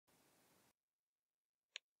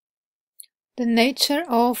The nature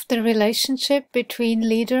of the relationship between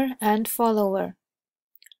leader and follower.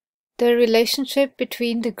 The relationship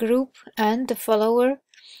between the group and the follower.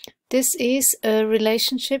 This is a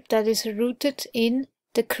relationship that is rooted in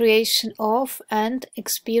the creation of and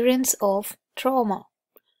experience of trauma.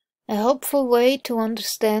 A helpful way to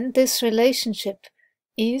understand this relationship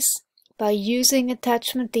is by using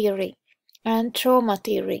attachment theory and trauma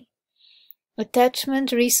theory.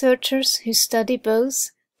 Attachment researchers who study both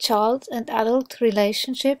child and adult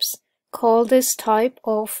relationships call this type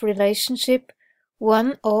of relationship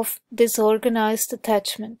one of disorganized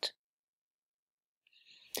attachment.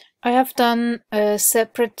 I have done a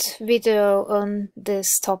separate video on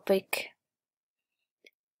this topic.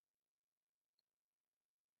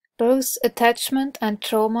 Both attachment and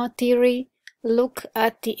trauma theory look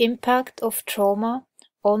at the impact of trauma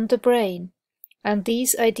on the brain, and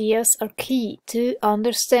these ideas are key to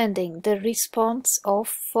understanding the response of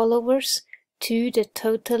followers to the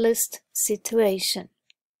totalist situation.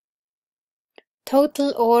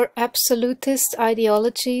 Total or absolutist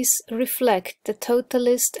ideologies reflect the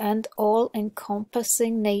totalist and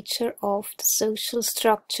all-encompassing nature of the social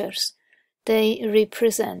structures they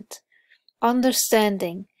represent.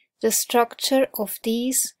 Understanding the structure of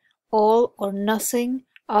these all-or-nothing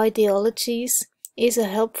ideologies is a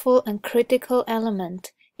helpful and critical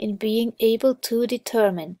element in being able to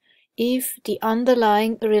determine if the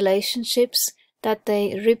underlying relationships that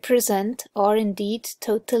they represent are indeed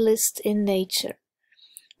totalist in nature.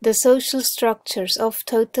 The social structures of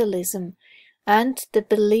totalism and the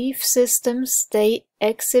belief systems they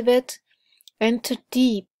exhibit enter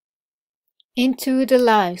deep into the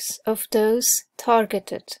lives of those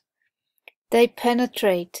targeted. They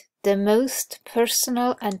penetrate the most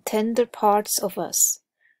personal and tender parts of us,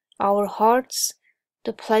 our hearts,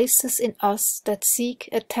 the places in us that seek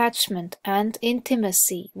attachment and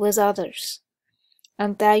intimacy with others.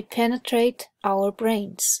 And they penetrate our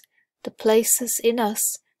brains, the places in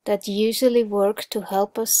us that usually work to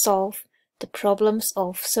help us solve the problems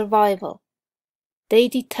of survival. They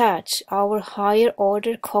detach our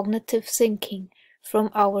higher-order cognitive thinking from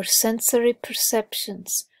our sensory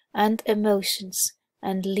perceptions and emotions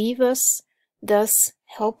and leave us, thus,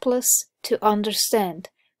 helpless to understand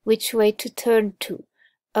which way to turn to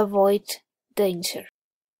avoid danger.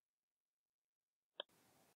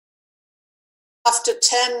 After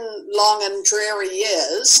 10 long and dreary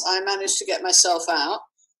years, I managed to get myself out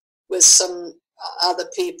with some other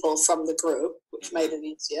people from the group, which made it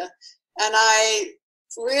easier. And I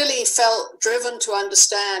really felt driven to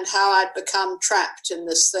understand how I'd become trapped in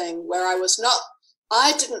this thing where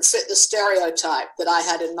I didn't fit the stereotype that I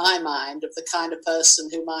had in my mind of the kind of person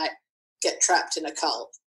who might get trapped in a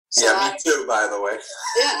cult. So yeah, me too, by the way.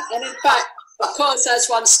 Yeah, and in fact, of course, as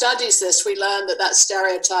one studies this, we learn that that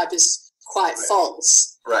stereotype is quite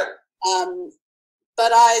false. Right.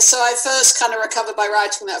 So I first kind of recovered by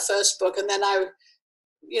writing that first book, and then I,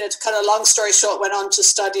 to cut a long story short, went on to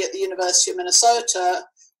study at the University of Minnesota,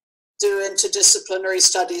 do interdisciplinary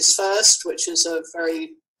studies first, which is a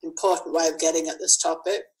very important way of getting at this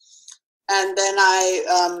topic. And then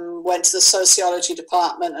I went to the sociology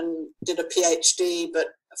department and did a Ph.D., but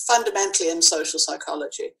fundamentally in social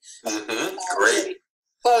psychology. Mm-hmm. Really Great.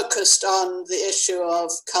 focused on the issue of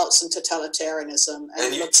cults and totalitarianism.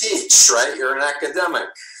 And you teach, right? You're an academic.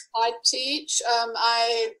 I teach.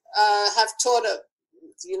 I have taught at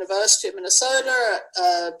the University of Minnesota,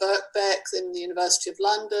 at Birkbeck in the University of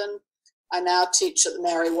London. I now teach at the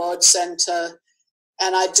Mary Ward Center,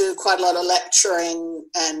 and I do quite a lot of lecturing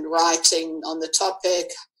and writing on the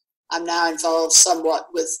topic. I'm now involved somewhat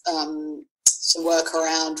with some work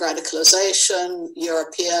around radicalization,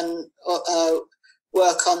 European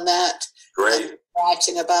work on that. Great.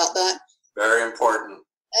 Writing about that. Very important.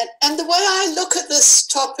 And the way I look at this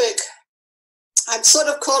topic, I'm sort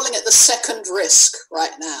of calling it the second risk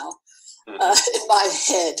right now. In my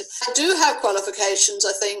head. I do have qualifications,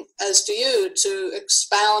 I think, as do you, to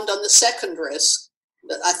expound on the second risk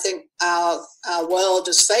that I think our world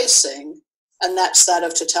is facing, and that's that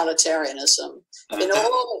of totalitarianism in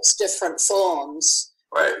all its different forms,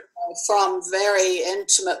 right? From very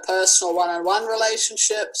intimate, personal, one-on-one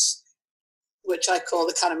relationships, which I call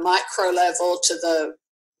the kind of micro level, to the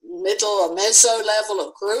middle or meso level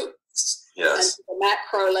of groups, yes, and to the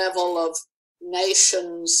macro level of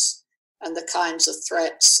nations and the kinds of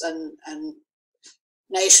threats and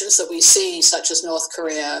nations that we see, such as North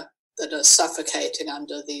Korea, that are suffocating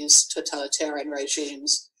under these totalitarian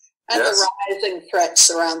regimes, and yes, the rising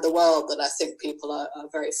threats around the world that I think people are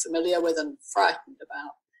very familiar with and frightened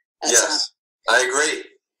about. Yes, I agree.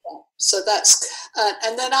 So that's,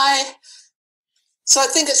 and then So I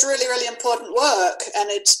think it's really, really important work, and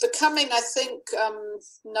it's becoming, I think,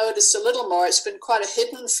 noticed a little more. It's been quite a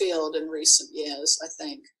hidden field in recent years, I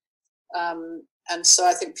think. And so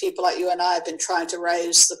I think people like you and I have been trying to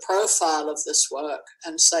raise the profile of this work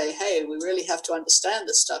and say, hey, we really have to understand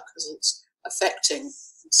this stuff because it's affecting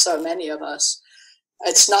so many of us.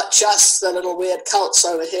 It's not just the little weird cults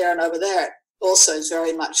over here and over there. It also is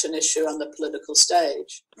very much an issue on the political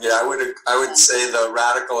stage. Yeah, I would say the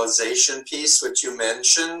radicalization piece, which you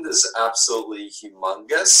mentioned, is absolutely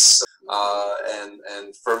humongous.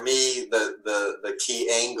 And for me, the key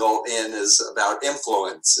angle in is about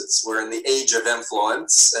influence. We're in the age of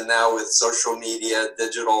influence, and now with social media,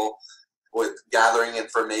 digital, with gathering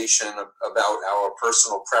information about our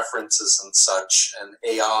personal preferences and such, and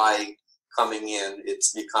AI coming in,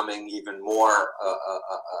 it's becoming even more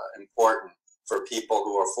important for people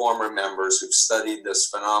who are former members who've studied this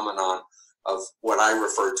phenomenon of what I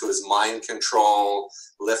refer to as mind control.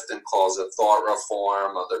 Lifton calls it thought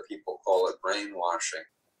reform. Other people call it brainwashing.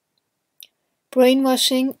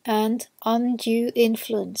 Brainwashing and undue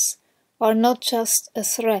influence are not just a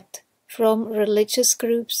threat from religious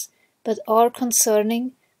groups, but are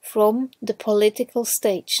concerning from the political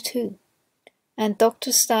stage too. And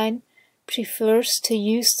Dr. Stein prefers to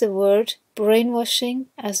use the word brainwashing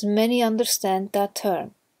as many understand that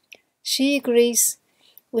term. She agrees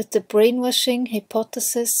with the brainwashing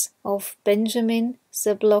hypothesis of Benjamin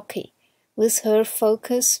Zablocki, with her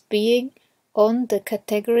focus being on the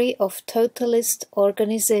category of totalist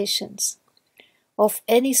organizations, of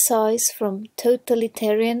any size from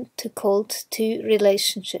totalitarian to cult to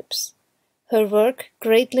relationships. Her work,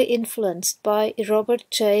 greatly influenced by Robert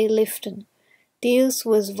J. Lifton, deals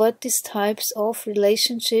with what these types of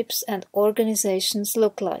relationships and organizations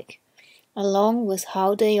look like, along with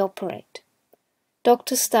how they operate.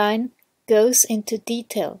 Dr. Stein goes into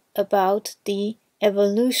detail about the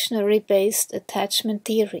evolutionary-based attachment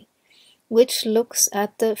theory, which looks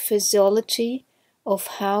at the physiology of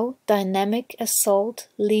how dynamic assault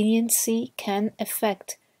leniency can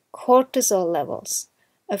affect cortisol levels,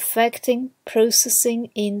 affecting processing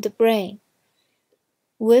in the brain.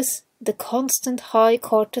 With the constant high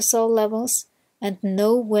cortisol levels and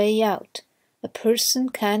no way out, a person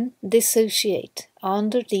can dissociate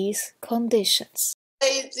under these conditions.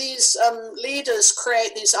 These leaders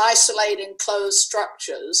create these isolating closed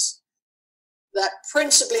structures that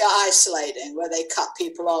principally are isolating, where they cut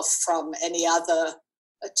people off from any other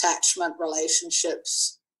attachment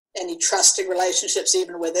relationships, any trusting relationships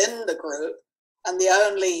even within the group. And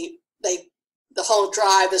the whole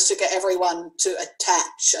drive is to get everyone to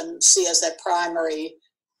attach and see as their primary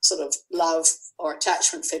sort of love or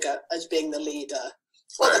attachment figure as being the leader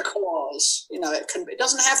or the cause. It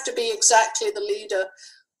doesn't have to be exactly the leader.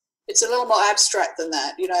 It's a little more abstract than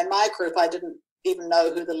that. In my group, I didn't even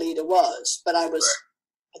know who the leader was, but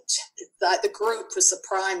the group was the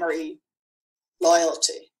primary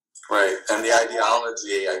loyalty. Right, and the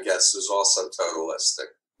ideology, I guess, is also totalistic.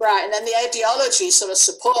 Right, and then the ideology sort of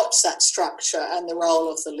supports that structure and the role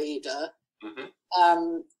of the leader.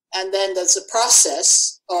 Mm-hmm. And then there's a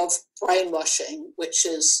process of brainwashing, which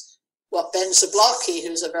is what Ben Zablocki,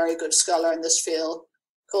 who's a very good scholar in this field,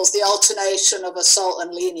 calls the alternation of assault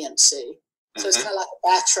and leniency. So it's kind of like a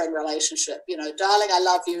battering relationship. Darling, I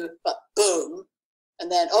love you, but boom.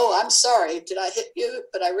 And then, oh, I'm sorry, did I hit you?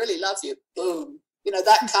 But I really love you, boom.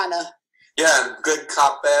 That kind of... Yeah, good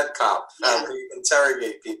cop, bad cop. How do you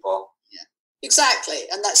interrogate people? Yeah, exactly.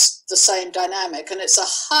 And that's the same dynamic. And it's a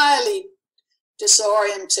highly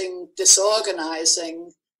disorienting,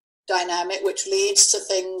 disorganizing dynamic, which leads to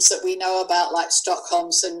things that we know about, like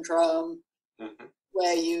Stockholm syndrome,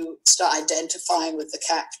 where you start identifying with the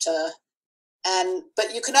captor.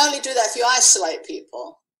 But you can only do that if you isolate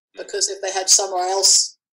people, because if they had somewhere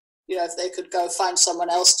else, if they could go find someone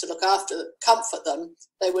else to look after them, comfort them,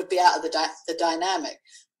 they would be out of the dynamic.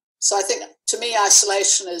 So I think, to me,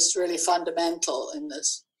 isolation is really fundamental in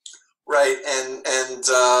this. Right, and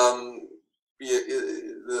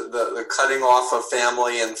the cutting off of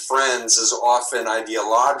family and friends is often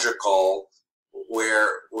ideological, where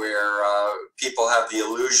people have the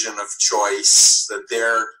illusion of choice, that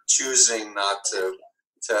they're choosing not to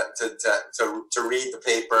read the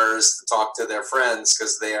papers, to talk to their friends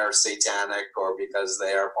because they are satanic or because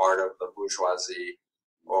they are part of the bourgeoisie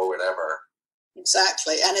or whatever.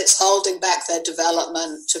 Exactly, and it's holding back their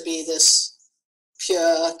development to be this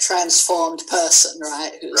pure, transformed person,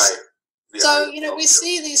 right? Right. So, we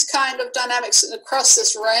see these kind of dynamics across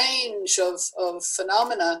this range of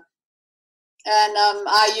phenomena. And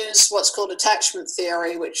I use what's called attachment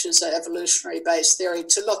theory, which is an evolutionary-based theory,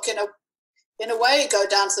 to look in in a way, go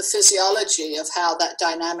down to the physiology of how that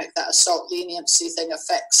dynamic, that assault leniency thing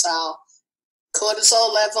affects our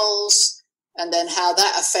cortisol levels, and then how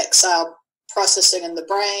that affects our processing in the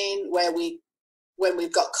brain, where when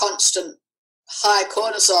we've got constant high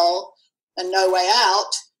cortisol and no way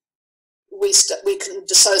out, we can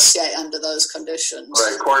dissociate under those conditions.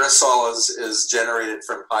 Right, cortisol is generated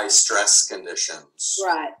from high stress conditions.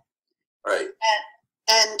 Right. Right.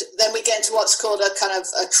 And then we get into what's called a kind of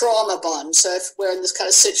a trauma bond. So if we're in this kind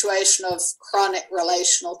of situation of chronic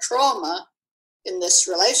relational trauma in this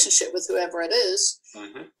relationship with whoever it is,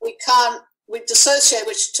 we dissociate,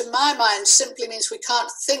 which to my mind simply means we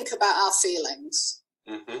can't think about our feelings.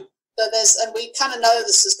 So and we kind of know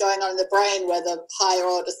this is going on in the brain, where the higher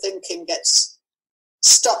order thinking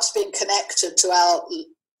stops being connected to our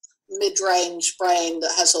mid-range brain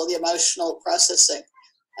that has all the emotional processing.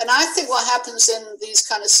 And I think what happens in these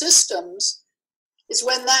kind of systems is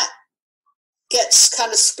when that gets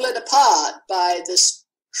kind of split apart by this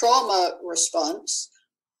trauma response,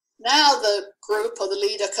 now the group or the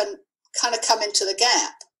leader can kind of come into the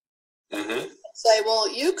gap and say,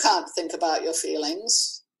 well, you can't think about your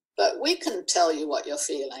feelings, but we can tell you what you're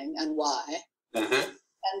feeling and why.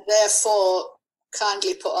 And therefore,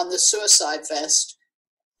 kindly put on the suicide vest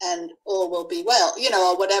and all will be well,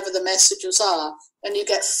 or whatever the messages are. And you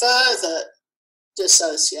get further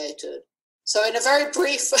dissociated. So in a very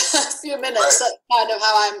brief few minutes, that's kind of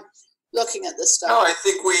how I'm looking at this stuff. No, I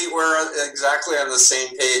think we're exactly on the same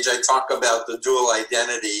page. I talk about the dual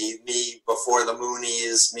identity, me before the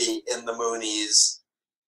Moonies, me in the Moonies.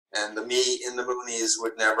 And the me in the Moonies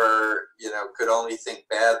would never, could only think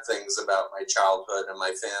bad things about my childhood and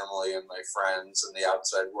my family and my friends and the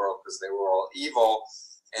outside world because they were all evil.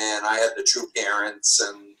 And I had the true parents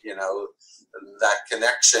and, that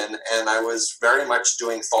connection. And I was very much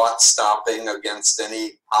doing thought stopping against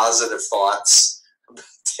any positive thoughts about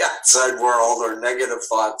the outside world or negative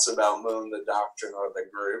thoughts about Moon, the doctrine, or the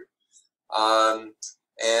group.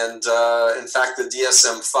 In fact, the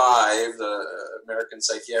DSM-5, the American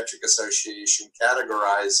Psychiatric Association,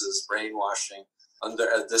 categorizes brainwashing under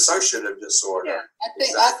a dissociative disorder.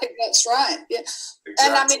 Yeah, I think that's right. Yeah, exactly.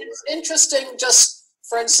 And I mean, it's interesting. Just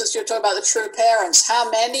for instance, you're talking about the true parents. How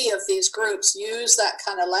many of these groups use that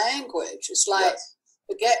kind of language? It's like,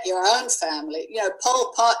 forget your own family.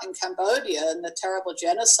 Pol Pot in Cambodia and the terrible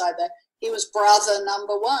genocide there. He was brother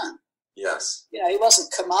number one. Yes. He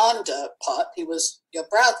wasn't Commander Pot, he was your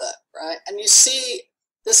brother, right? And you see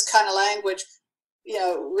this kind of language,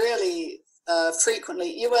 really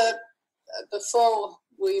frequently. You were, before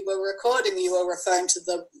we were recording, you were referring to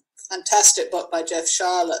the fantastic book by Jeff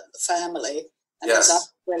Charlotte, The Family, and his other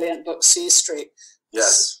brilliant book, C Street.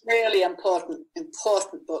 Yes. Really important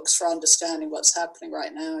books for understanding what's happening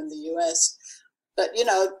right now in the US. But,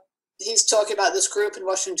 he's talking about this group in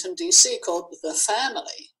Washington, D.C. called The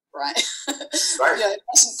Family. Right. It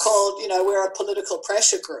wasn't called, we're a political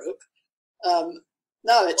pressure group.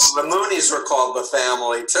 No, it's... Well, the Moonies were called The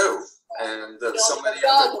Family, too. And so many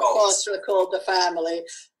other of course, were called The Family.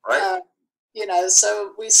 Right.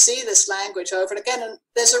 So we see this language over and again. And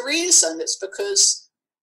there's a reason. It's because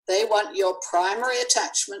they want your primary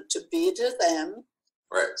attachment to be to them.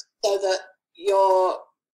 Right. So that you're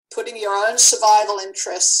putting your own survival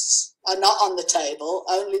interests are not on the table,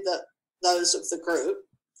 only those of the group.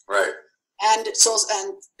 Right. And it's also,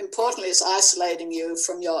 and importantly, it's isolating you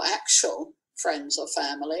from your actual friends or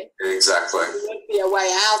family. Exactly. There would be a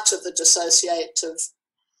way out of the dissociative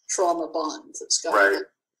trauma bond that's going on.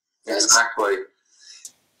 Exactly.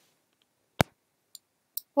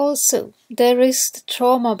 Also, there is the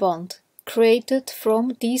trauma bond created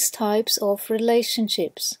from these types of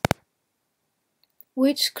relationships,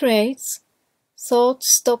 which creates thought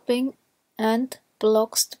stopping and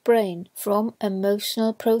blocks the brain from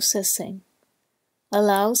emotional processing,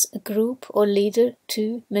 allows a group or leader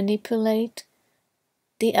to manipulate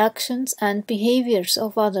the actions and behaviors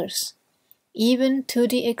of others, even to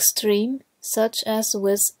the extreme, such as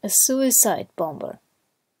with a suicide bomber.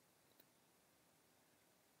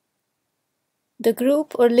 The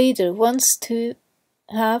group or leader wants to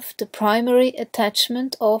have the primary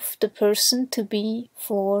attachment of the person to be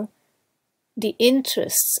for the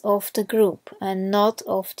interests of the group and not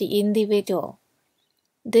of the individual.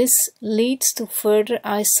 This leads to further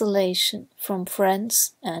isolation from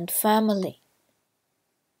friends and family.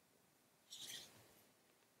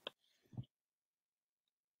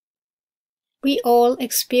 We all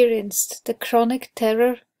experienced the chronic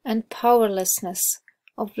terror and powerlessness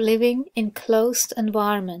of living in closed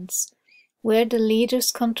environments where the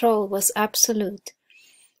leader's control was absolute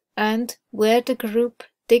and where the group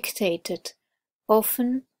dictated,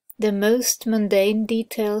 often the most mundane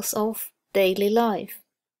details of daily life.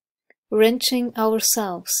 Wrenching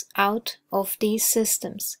ourselves out of these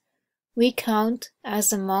systems, we count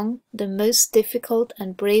as among the most difficult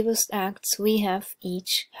and bravest acts we have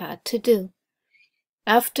each had to do.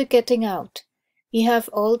 After getting out, we have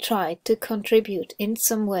all tried to contribute in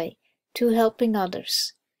some way to helping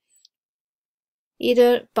others,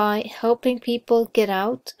 either by helping people get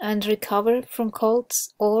out and recover from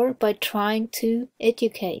cults or by trying to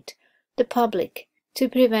educate the public to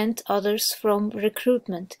prevent others from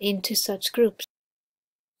recruitment into such groups.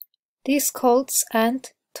 These cults and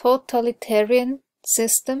totalitarian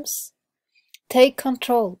systems take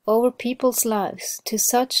control over people's lives to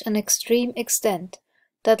such an extreme extent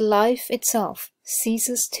that life itself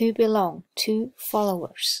ceases to belong to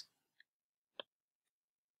followers.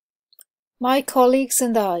 My colleagues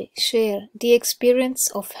and I share the experience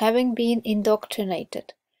of having been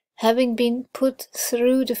indoctrinated, having been put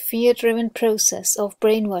through the fear-driven process of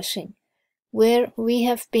brainwashing, where we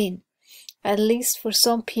have been, at least for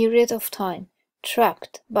some period of time,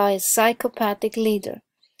 trapped by a psychopathic leader,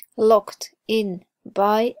 locked in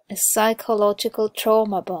by a psychological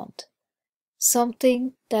trauma bond,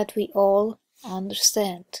 something that we all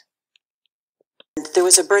understand. There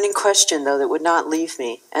was a burning question, though, that would not leave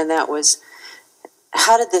me, and that was,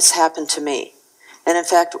 how did this happen to me? And in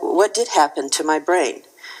fact, what did happen to my brain?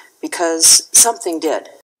 Because something did.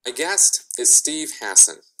 My guest is Steve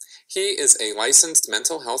Hassan. He is a licensed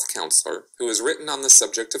mental health counselor who has written on the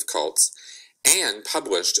subject of cults and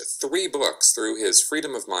published 3 books through his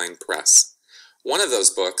Freedom of Mind press. One of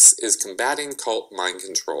those books is Combating Cult Mind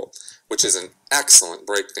Control, which is an excellent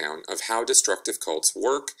breakdown of how destructive cults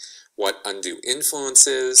work, what undue influence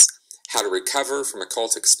is, how to recover from a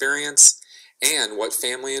cult experience, and what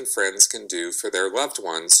family and friends can do for their loved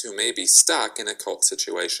ones who may be stuck in a cult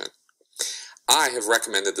situation. I have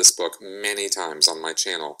recommended this book many times on my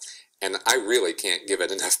channel, and I really can't give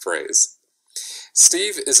it enough praise.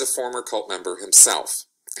 Steve is a former cult member himself,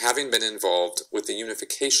 having been involved with the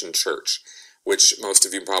Unification Church, which most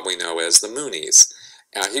of you probably know as the Moonies.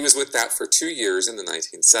 He was with that for 2 years in the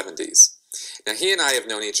 1970s. Now, he and I have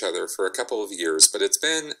known each other for a couple of years, but it's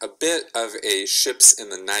been a bit of a ships in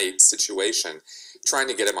the night situation trying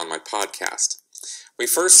to get him on my podcast. We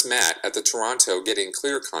first met at the Toronto Getting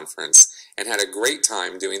Clear conference and had a great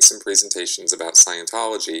time doing some presentations about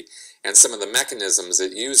Scientology and some of the mechanisms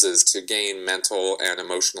it uses to gain mental and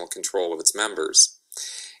emotional control of its members.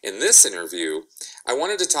 In this interview, I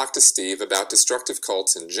wanted to talk to Steve about destructive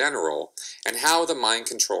cults in general and how the mind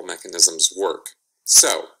control mechanisms work.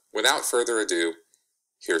 So, without further ado,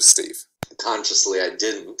 here's Steve. Consciously, I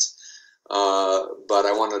didn't, but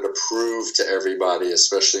I wanted to prove to everybody,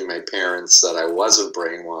 especially my parents, that I wasn't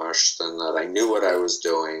brainwashed and that I knew what I was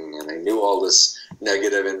doing and I knew all this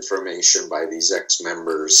negative information by these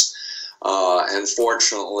ex-members. And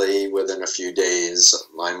fortunately, within a few days,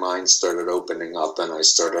 my mind started opening up and I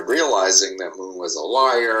started realizing that Moon was a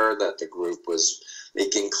liar, that the group was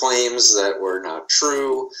making claims that were not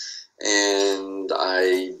true. And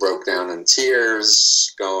I broke down in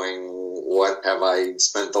tears, going, what have I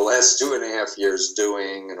spent the last 2.5 years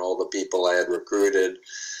doing, and all the people I had recruited.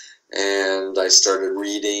 And I started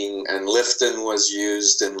reading, and Lifton was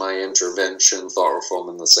used in my intervention, Thought Reform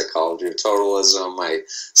and the Psychology of Totalism. I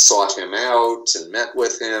sought him out and met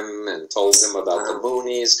with him and told him about the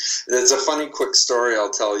Moonies. There's a funny quick story I'll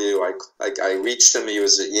tell you. I reached him, he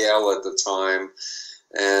was at Yale at the time.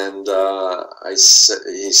 And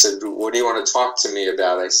he said, what do you want to talk to me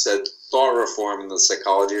about? I said, Thought Reform and the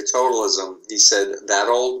Psychology of Totalism. He said, that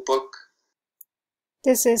old book?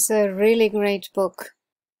 This is a really great book.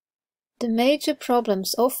 The major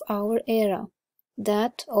problems of our era,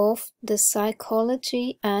 that of the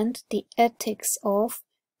psychology and the ethics of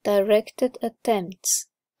directed attempts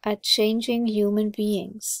at changing human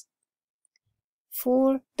beings.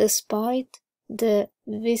 For despite the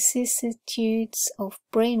vicissitudes of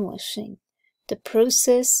brainwashing, the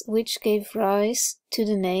process which gave rise to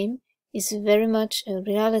the name is very much a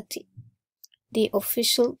reality. The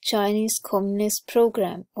official Chinese Communist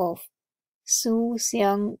program of Su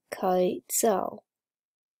Xiang Kai Zhao,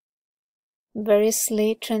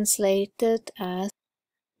 variously translated as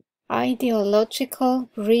ideological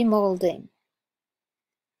remolding,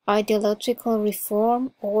 ideological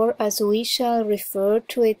reform, or as we shall refer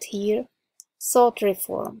to it here, thought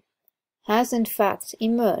reform, has in fact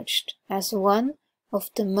emerged as one of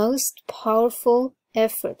the most powerful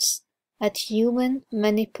efforts at human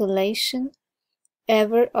manipulation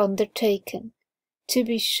ever undertaken. To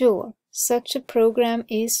be sure, such a program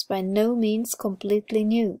is by no means completely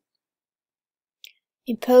new.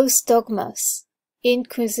 Imposed dogmas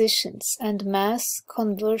inquisitions, and mass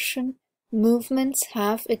conversion movements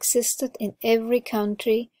have existed in every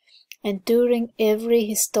country and during every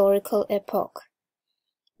historical epoch.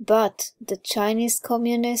 But the Chinese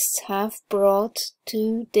communists have brought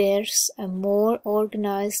to theirs a more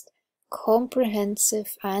organized, comprehensive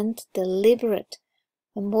and deliberate,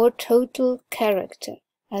 a more total character,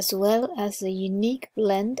 as well as a unique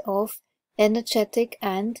blend of energetic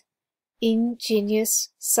and ingenious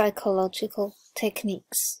psychological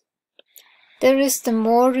techniques. There is the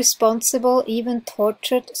more responsible, even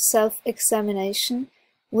tortured self-examination,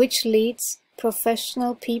 which leads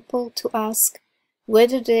professional people to ask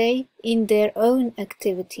whether they, in their own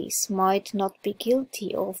activities, might not be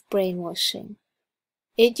guilty of brainwashing.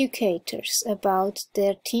 Educators about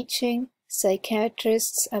their teaching,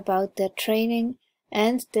 psychiatrists about their training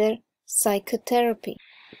and their psychotherapy,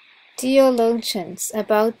 theologians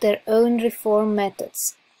about their own reform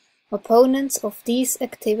methods. Opponents of these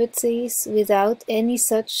activities without any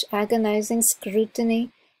such agonizing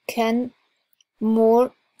scrutiny can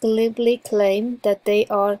more glibly claim that they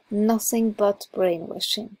are nothing but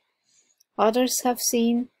brainwashing. Others have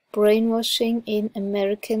seen brainwashing in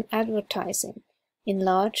American advertising, in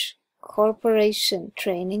large corporation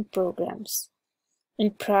training programs,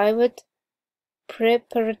 in private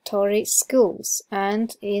preparatory schools,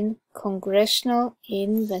 and in congressional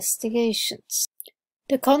investigations.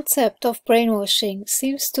 The concept of brainwashing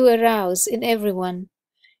seems to arouse in everyone.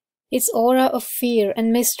 Its aura of fear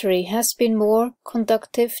and mystery has been more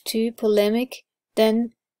conducive to polemic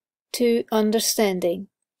than to understanding.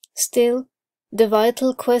 Still, the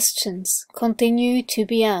vital questions continue to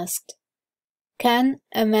be asked. Can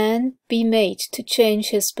a man be made to change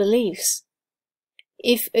his beliefs?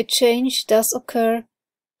 If a change does occur,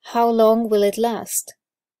 how long will it last?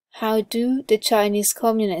 How do the Chinese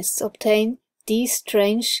communists obtain these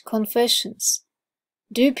strange confessions?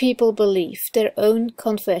 Do people believe their own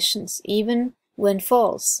confessions even when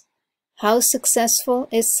false? How successful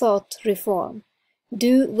is thought reform?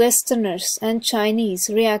 Do Westerners and Chinese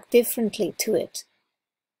react differently to it?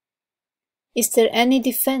 Is there any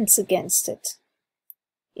defense against it?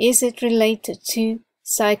 Is it related to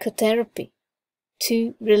psychotherapy,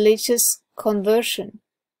 to religious conversion?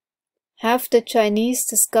 Have the Chinese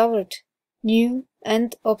discovered new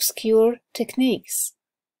and obscure techniques?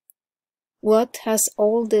 What has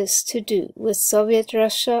all this to do with Soviet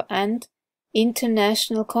Russia and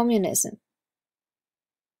international communism?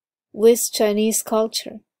 With Chinese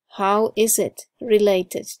culture, how is it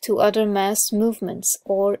related to other mass movements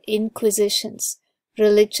or inquisitions,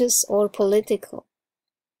 religious or political?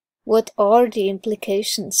 What are the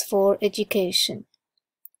implications for education,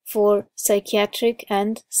 for psychiatric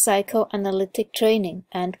and psychoanalytic training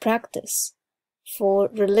and practice, for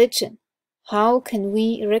religion? How can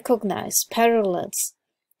we recognize parallels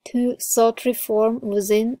to thought reform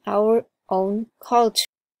within our own culture?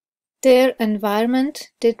 Their environment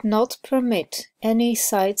did not permit any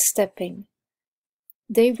sidestepping.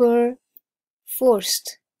 They were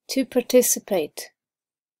forced to participate,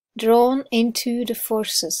 drawn into the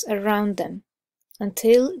forces around them,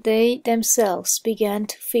 until they themselves began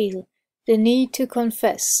to feel the need to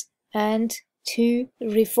confess and to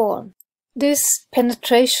reform. This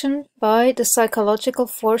penetration by the psychological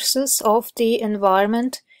forces of the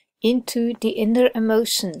environment into the inner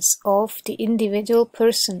emotions of the individual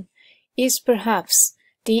person is perhaps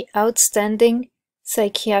the outstanding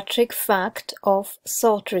psychiatric fact of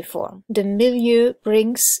thought reform. The milieu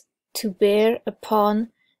brings to bear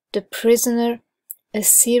upon the prisoner a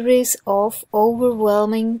series of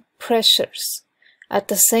overwhelming pressures, at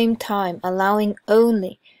the same time allowing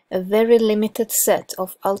only a very limited set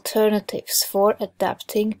of alternatives for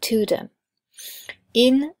adapting to them.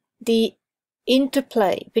 In the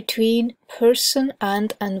interplay between person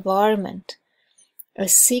and environment, a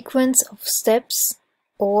sequence of steps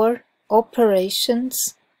or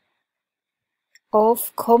operations,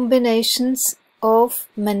 of combinations of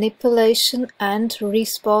manipulation and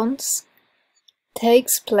response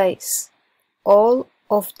takes place. All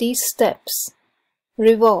of these steps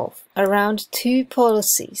revolve around two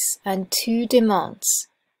policies and two demands: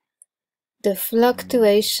 the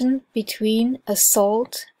fluctuation between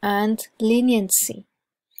assault and leniency,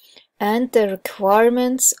 and the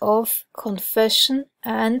requirements of confession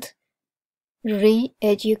and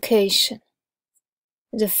re-education.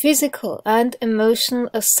 The physical and emotional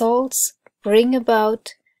assaults bring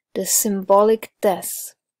about the symbolic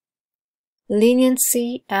death.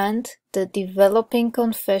 Leniency and the developing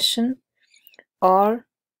confession are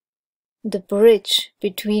the bridge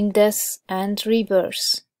between death and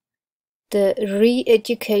rebirth. the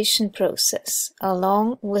re-education process,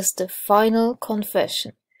 along with the final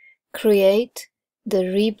confession, create the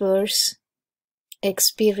rebirth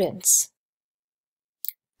experience.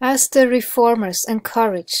 As the reformers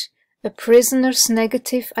encourage a prisoner's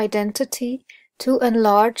negative identity to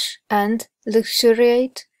enlarge and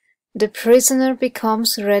luxuriate, the prisoner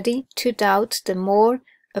becomes ready to doubt the more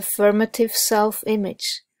affirmative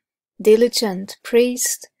self-image, diligent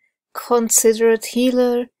priest, considerate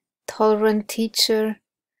healer, tolerant teacher,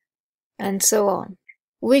 and so on,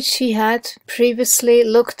 which he had previously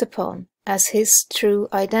looked upon as his true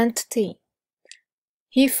identity.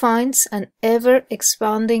 He finds an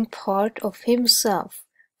ever-expanding part of himself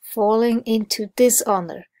falling into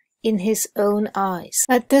dishonor in his own eyes.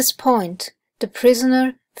 At this point, the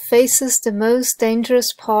prisoner faces the most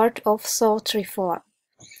dangerous part of thought reform.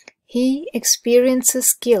 He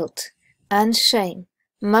experiences guilt and shame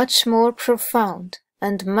much more profound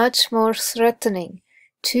and much more threatening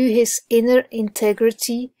to his inner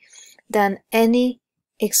integrity than any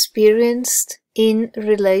experienced in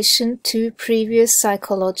relation to previous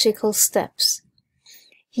psychological steps.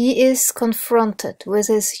 He is confronted with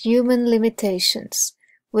his human limitations,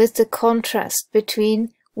 with the contrast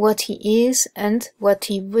between what he is and what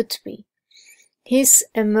he would be. His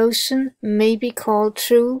emotion may be called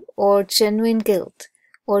true or genuine guilt,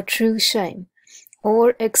 or true shame,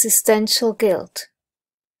 or existential guilt,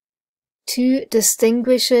 to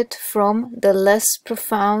distinguish it from the less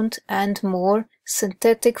profound and more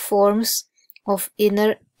synthetic forms of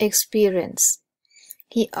inner experience.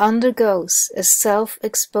 He undergoes a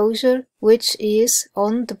self-exposure which is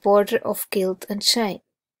on the border of guilt and shame.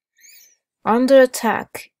 Under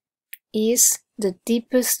attack is the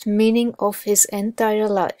deepest meaning of his entire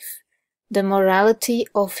life, the morality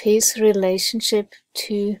of his relationship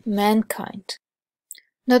to mankind.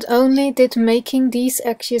 Not only did making these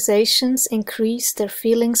accusations increase their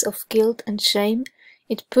feelings of guilt and shame,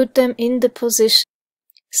 it put them in the position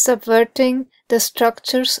subverting the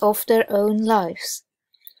structures of their own lives.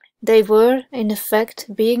 They were, in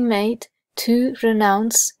effect, being made to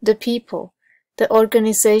renounce the people, the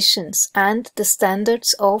organizations, and the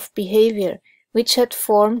standards of behavior which had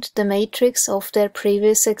formed the matrix of their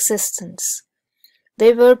previous existence.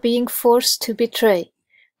 They were being forced to betray,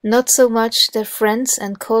 not so much their friends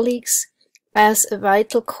and colleagues, as a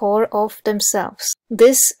vital core of themselves.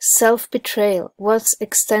 This self-betrayal was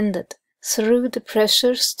extended through the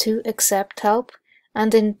pressures to accept help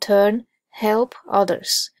and in turn help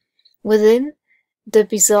others. Within the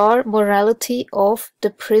bizarre morality of the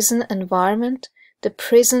prison environment, the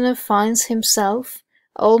prisoner finds himself,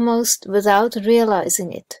 almost without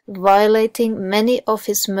realizing it, violating many of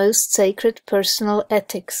his most sacred personal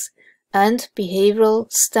ethics and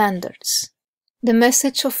behavioral standards. The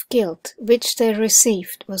message of guilt which they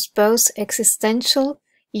received was both existential,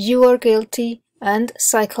 you are guilty, and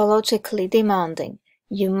psychologically demanding,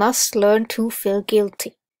 you must learn to feel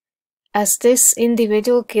guilty. As this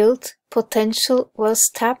individual guilt potential was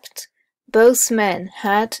tapped, both men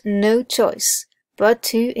had no choice but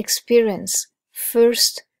to experience,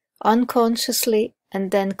 first unconsciously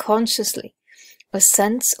and then consciously, a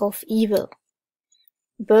sense of evil.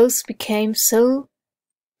 Both became so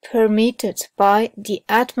permeated by the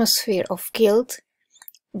atmosphere of guilt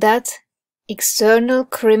that external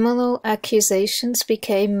criminal accusations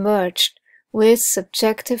became merged with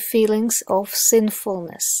subjective feelings of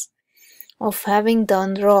sinfulness, of having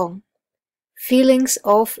done wrong. Feelings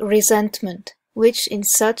of resentment, which in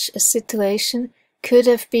such a situation could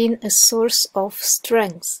have been a source of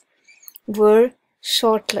strength, were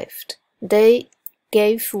short-lived. They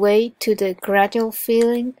gave way to the gradual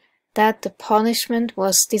feeling that the punishment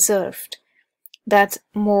was deserved, that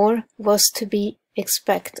more was to be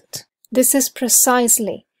expected. This is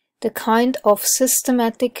precisely the kind of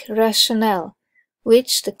systematic rationale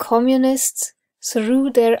which the communists,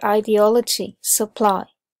 through their ideology, supply.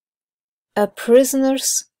 A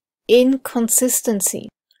prisoner's inconsistency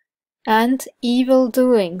and evil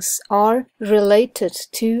doings are related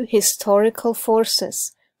to historical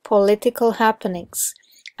forces, political happenings,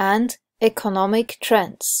 and economic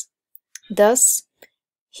trends. Thus,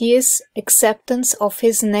 his acceptance of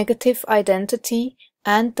his negative identity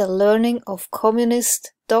and the learning of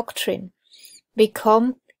communist doctrine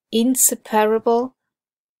become inseparable,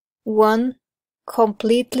 one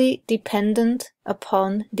completely dependent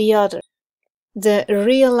upon the other. The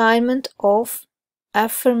realignment of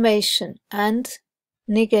affirmation and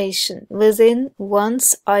negation within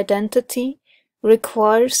one's identity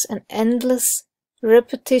requires an endless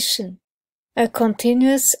repetition, a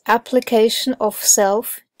continuous application of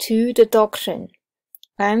self to the doctrine,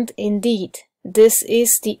 and indeed this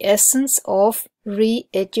is the essence of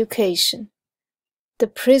re-education. The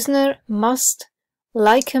prisoner must,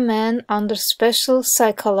 like a man under special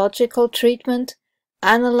psychological treatment,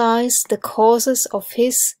 analyze the causes of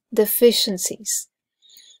his deficiencies,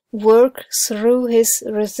 work through his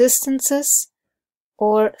resistances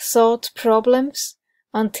or thought problems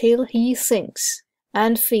until he thinks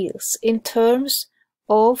and feels in terms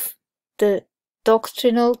of the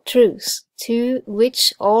doctrinal truths to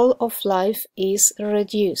which all of life is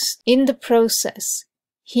reduced. In the process,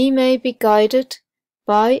 he may be guided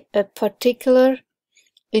by a particular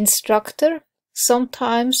instructor,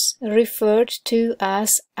 sometimes referred to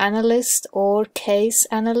as analyst or case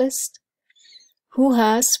analyst, who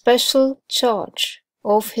has special charge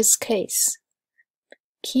of his case,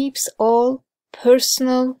 keeps all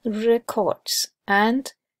personal records,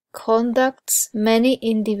 and conducts many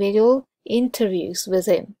individual interviews with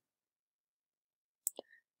him.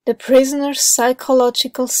 The prisoner's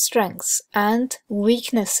psychological strengths and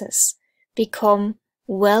weaknesses become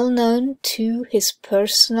well known to his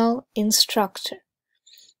personal instructor,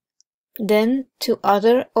 then to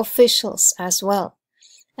other officials as well,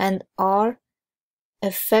 and are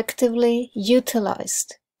effectively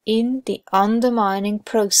utilized in the undermining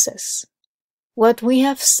process. What we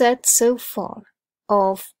have said so far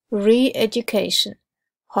of re-education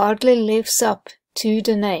hardly lives up to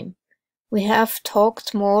the name. We have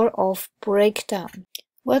talked more of breakdown.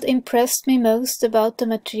 What impressed me most about the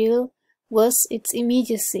material was its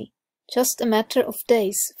immediacy. Just a matter of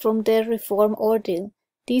days from their reform ordeal,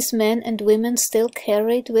 these men and women still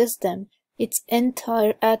carried with them its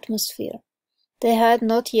entire atmosphere. They had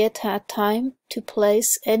not yet had time to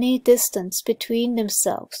place any distance between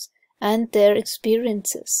themselves and their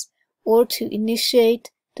experiences, or to initiate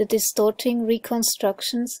the distorting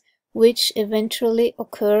reconstructions which eventually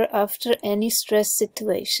occur after any stress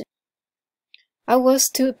situation. I was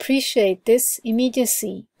to appreciate this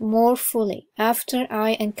immediacy more fully after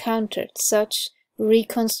I encountered such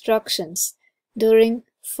reconstructions during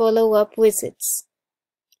follow-up visits,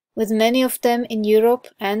 with many of them in Europe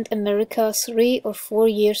and America 3 or 4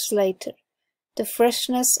 years later. The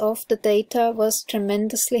freshness of the data was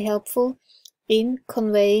tremendously helpful in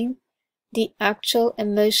conveying the actual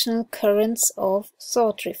emotional currents of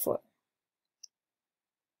thought reform.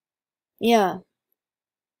 Yeah,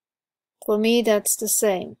 for me that's the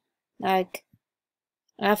same. Like,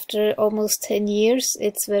 after almost 10 years,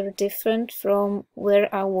 it's very different from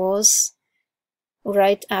where I was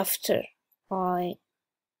right after I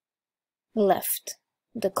left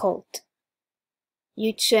the cult.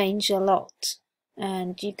 You change a lot,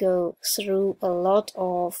 and you go through a lot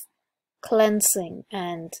of cleansing,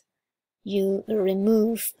 and you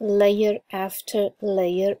remove layer after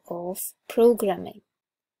layer of programming.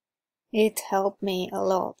 It helped me a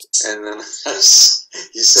lot. And then you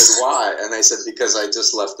said, why? And I said, because I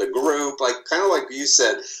just left the group. Like, kind of like you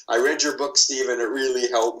said, I read your book, Steve, and it really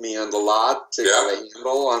helped me on the lot to have a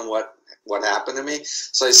handle on what happened to me.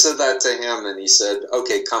 So I said that to him, and he said,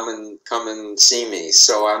 okay, come and see me.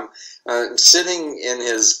 So I'm sitting in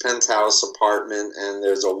his penthouse apartment, and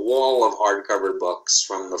there's a wall of hardcover books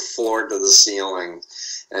from the floor to the ceiling.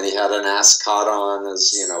 And he had an ascot on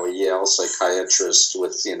as, a Yale psychiatrist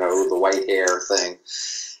with, the white hair thing.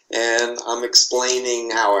 And I'm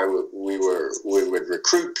explaining how we would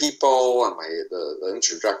recruit people, and the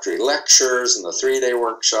introductory lectures, and the 3-day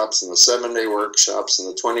workshops, and the 7-day workshops, and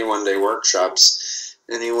the 21-day workshops.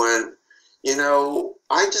 And he went,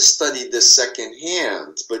 I just studied this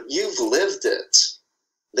secondhand, but you've lived it.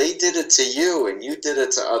 They did it to you, and you did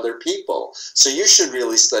it to other people. So you should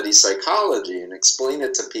really study psychology and explain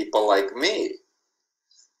it to people like me.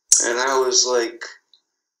 And I was like,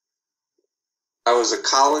 I was a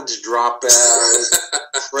college dropout,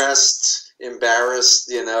 depressed,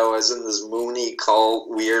 embarrassed, as in this Mooney cult,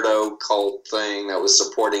 weirdo cult thing that was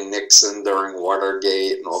supporting Nixon during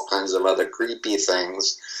Watergate and all kinds of other creepy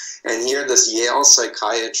things. And here this Yale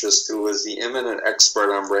psychiatrist who was the eminent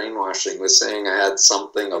expert on brainwashing was saying I had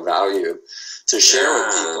something of value to share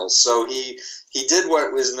with people. So he did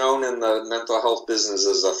what was known in the mental health business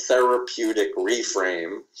as a therapeutic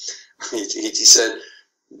reframe. He said,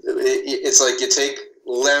 it's like you take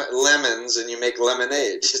lemons and you make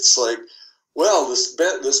lemonade. It's like, well, this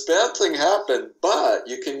bad thing happened, but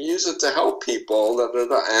you can use it to help people. Da, da,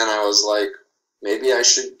 da. And I was like, maybe I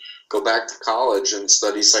should go back to college and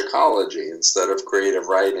study psychology instead of creative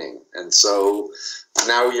writing. And so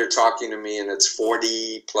now you're talking to me, and it's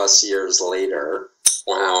 40 plus years later.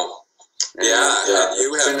 Wow. And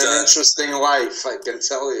you have been an interesting life, I can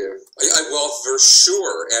tell you. Well, for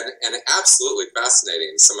sure, and absolutely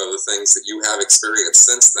fascinating, some of the things that you have experienced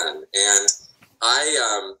since then. And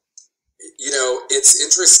You know, it's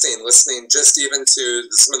interesting listening just even to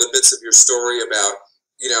some of the bits of your story about,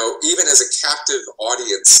 you know, even as a captive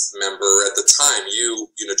audience member at the time, you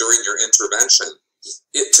know, during your intervention,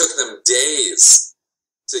 it took them days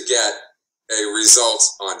to get a result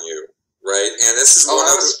on you, right? And this is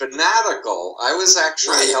I was fanatical. I was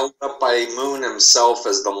actually held up by Moon himself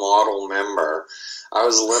as the model member. I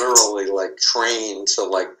was literally like trained to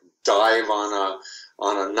like dive on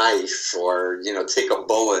a knife, or, you know, take a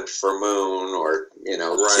bullet for Moon, or, you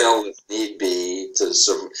know, kill if need be to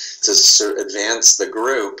advance the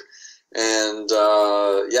group. And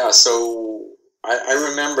yeah, so I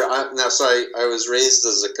remember. So I was raised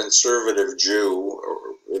as a conservative Jew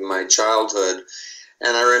in my childhood.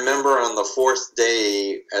 And I remember on the fourth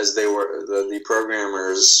day, as they were, the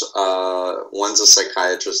programmers, one's a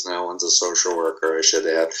psychiatrist now, one's a social worker, I should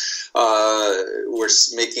add, were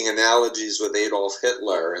making analogies with Adolf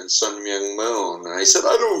Hitler and Sun Myung Moon. And I said,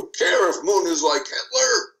 I don't care if Moon is like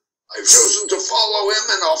Hitler. I've chosen to follow him,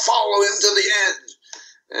 and I'll follow him to the end.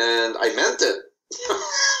 And I meant it.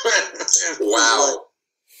 Wow.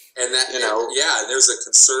 And that, you know, yeah, there's a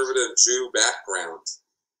conservative Jew background.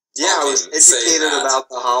 Yeah, I was educated about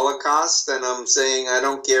the Holocaust, and I'm saying I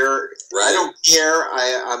don't care. Right. I don't care.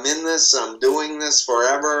 I'm in this. I'm doing this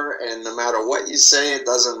forever, and no matter what you say, it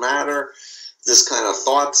doesn't matter. This kind of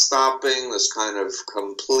thought stopping, this kind of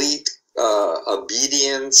complete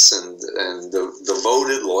obedience and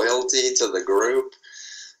devoted loyalty to the group.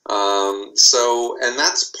 And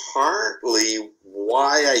that's partly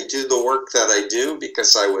why I do the work that I do,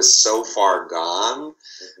 because I was so far gone.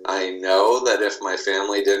 I know that if my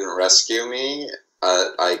family didn't rescue me,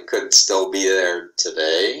 I could still be there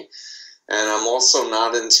today. And I'm also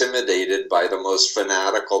not intimidated by the most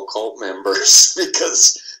fanatical cult members,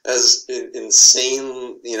 because as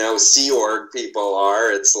insane, you know, Sea Org people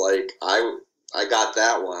are, it's like, I got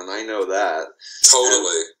that one. I know that.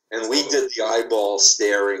 Totally. And we did the eyeball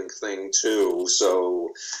staring thing too,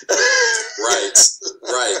 so... Right.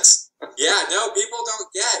 Yeah, no, people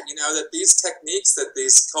don't get, you know, that these techniques that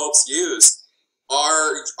these cults use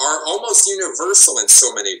are almost universal in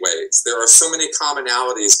so many ways. There are so many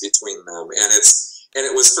commonalities between them, and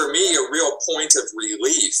it was for me a real point of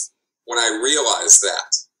relief when I realized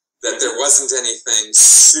that there wasn't anything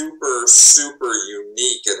super, super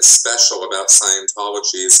unique and special about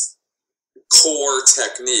Scientology's core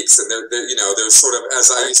techniques. And they're you know, there's sort of,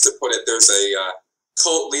 as I used to put it, there's a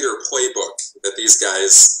cult leader playbook that these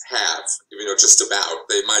guys have, you know, just about.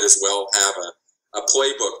 They might as well have a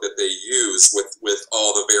playbook that they use with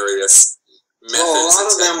all the various methods. Well, a lot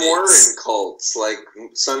of techniques. them were in cults. Like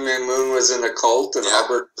Sun Myung Moon was in a cult, and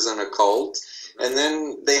Hubbard was in a cult. And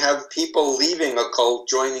then they have people leaving a cult,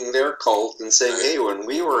 joining their cult, and saying, hey, when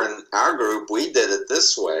we were in our group, we did it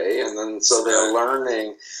this way. And then so they're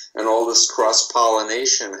learning, and all this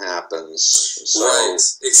cross-pollination happens. So right,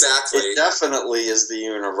 exactly. It definitely is the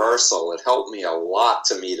universal. It helped me a lot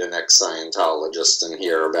to meet an ex-Scientologist and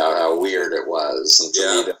hear about how weird it was, and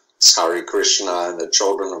to meet a Hare Krishna and the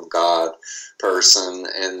Children of God person.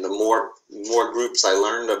 And the more groups I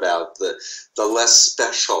learned about, the less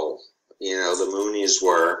special, you know, the Moonies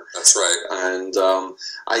were. That's right. And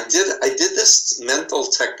I did this mental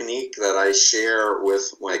technique that I share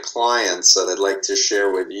with my clients that I'd like to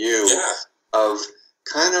share with you, of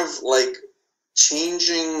kind of like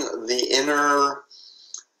changing the inner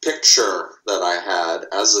picture that I had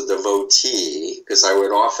as a devotee, because I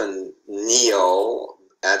would often kneel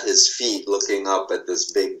at his feet looking up at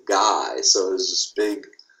this big guy. So it was this big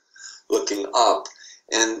looking up,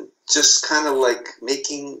 and just kind of like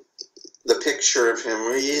making the picture of him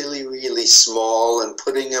really, really small, and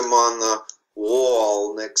putting him on the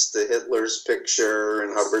wall next to Hitler's picture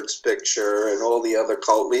and Hubbard's picture and all the other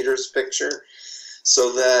cult leaders' picture,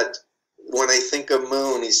 so that when I think of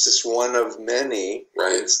Moon, he's just one of many,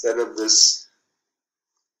 instead of this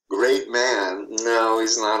great man. No,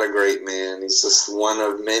 he's not a great man. He's just one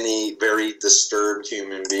of many very disturbed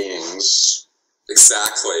human beings.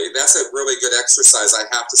 Exactly. That's a really good exercise. I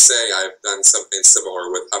have to say I've done something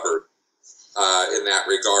similar with Hubbard. In that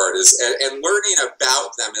regard, and learning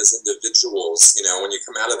about them as individuals. You know, when you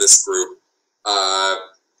come out of this group,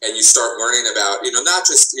 and you start learning about, you know, not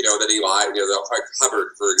just, you know, that he lied, you know, like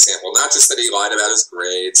Hubbard, for example, not just that he lied about his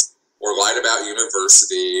grades, or lied about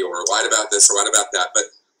university, or lied about this, or lied about that,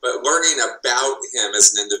 but learning about him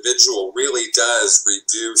as an individual really does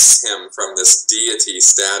reduce him from this deity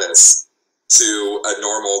status to a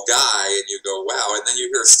normal guy, and you go, wow. And then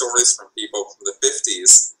you hear stories from people from the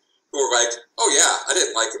 50s who are like, oh yeah, I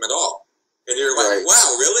didn't like him at all. And you're like,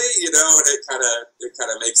 wow, really? You know, and it kind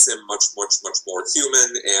of makes him much more human,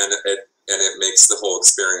 and and it makes the whole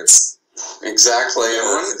experience exactly. And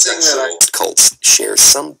more one thing that cults share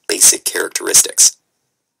some basic characteristics.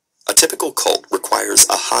 A typical cult requires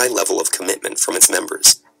a high level of commitment from its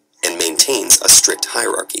members and maintains a strict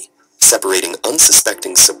hierarchy, separating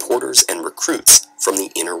unsuspecting supporters and recruits from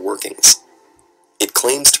the inner workings. It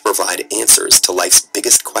claims to provide answers to life's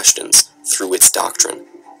biggest questions through its doctrine,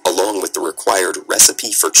 along with the required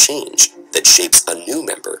recipe for change that shapes a new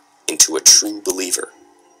member into a true believer.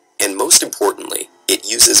 And most importantly, it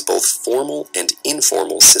uses both formal and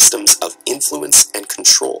informal systems of influence and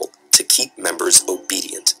control to keep members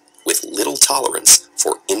obedient, with little tolerance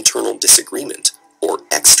for internal disagreement or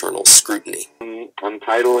external scrutiny. I'm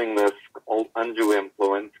titling this Undue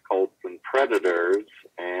Influence, Cults and Predators,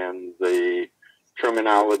 and the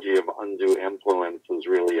terminology of undue influence is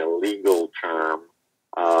really a legal term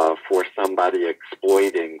for somebody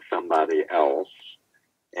exploiting somebody else.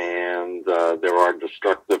 And there are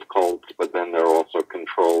destructive cults, but then there are also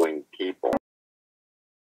controlling people.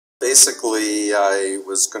 basically I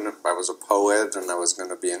was a poet and I was going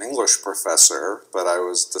to be an English professor, but I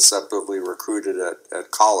was deceptively recruited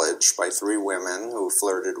at college by 3 women who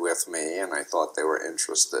flirted with me, and I thought they were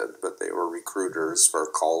interested, but they were recruiters for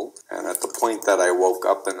a cult. And at the point that I woke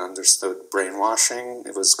up and understood brainwashing,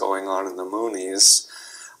 it was going on in the Moonies,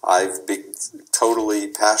 I've been totally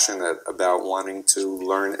passionate about wanting to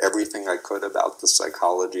learn everything I could about the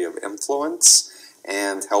psychology of influence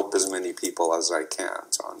and help as many people as I can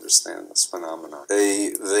to understand this phenomenon.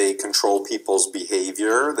 They control people's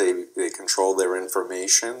behavior, they control their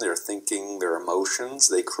information, their thinking, their emotions.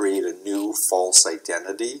 They create a new false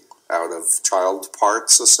identity out of child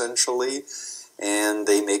parts, essentially, and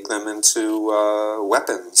they make them into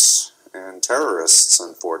weapons and terrorists,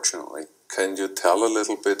 unfortunately. Can you tell a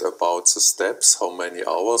little bit about the steps? How many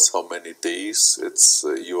hours, how many days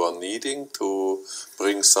you are needing to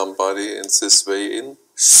bring somebody in this way in?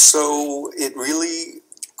 So it really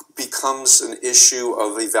becomes an issue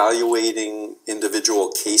of evaluating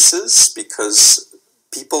individual cases, because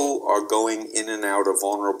people are going in and out of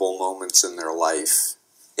vulnerable moments in their life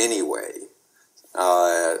anyway.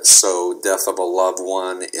 So death of a loved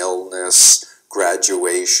one, illness,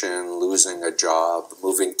 graduation, losing a job,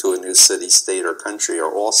 moving to a new city, state, or country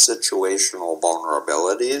are all situational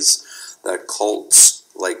vulnerabilities that cults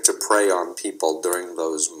like to prey on people during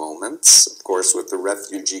those moments. Of course, with the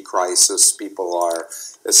refugee crisis, people are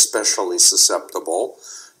especially susceptible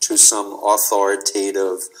to some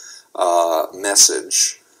authoritative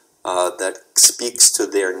message that speaks to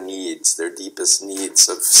their needs, their deepest needs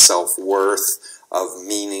of self-worth, of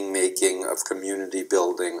meaning-making, of community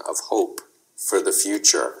building, of hope for the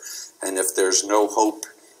future. And if there's no hope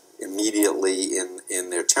immediately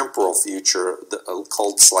in their temporal future, the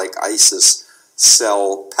cults like ISIS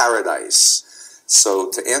sell paradise.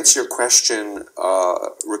 So to answer your question,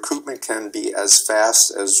 recruitment can be as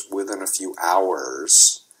fast as within a few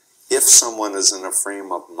hours if someone is in a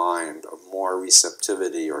frame of mind of more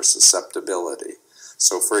receptivity or susceptibility.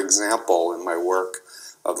 So for example, in my work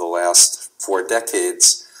of the last 4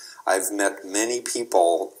 decades, I've met many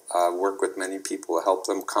people, worked with many people to help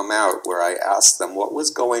them come out, where I asked them what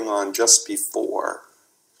was going on just before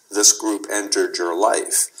this group entered your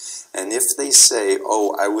life. And if they say,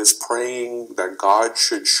 oh, I was praying that God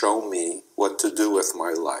should show me what to do with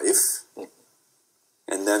my life,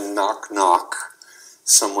 and then knock, knock,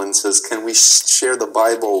 someone says, can we share the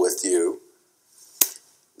Bible with you?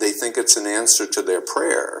 They think it's an answer to their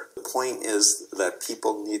prayer. The point is that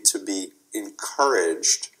people need to be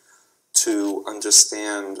encouraged to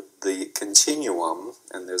understand the continuum,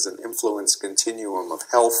 and there's an influence continuum of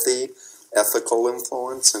healthy, ethical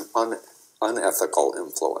influence and unethical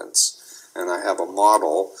influence. And I have a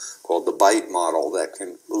model called the BITE model that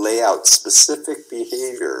can lay out specific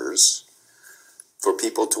behaviors for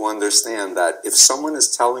people to understand that if someone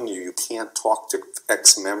is telling you you can't talk to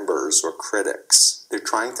ex-members or critics, they're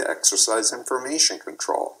trying to exercise information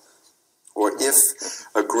control. Or if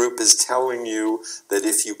a group is telling you that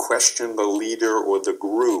if you question the leader or the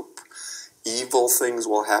group, evil things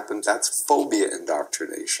will happen, that's phobia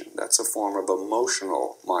indoctrination. That's a form of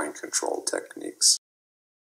emotional mind control technique.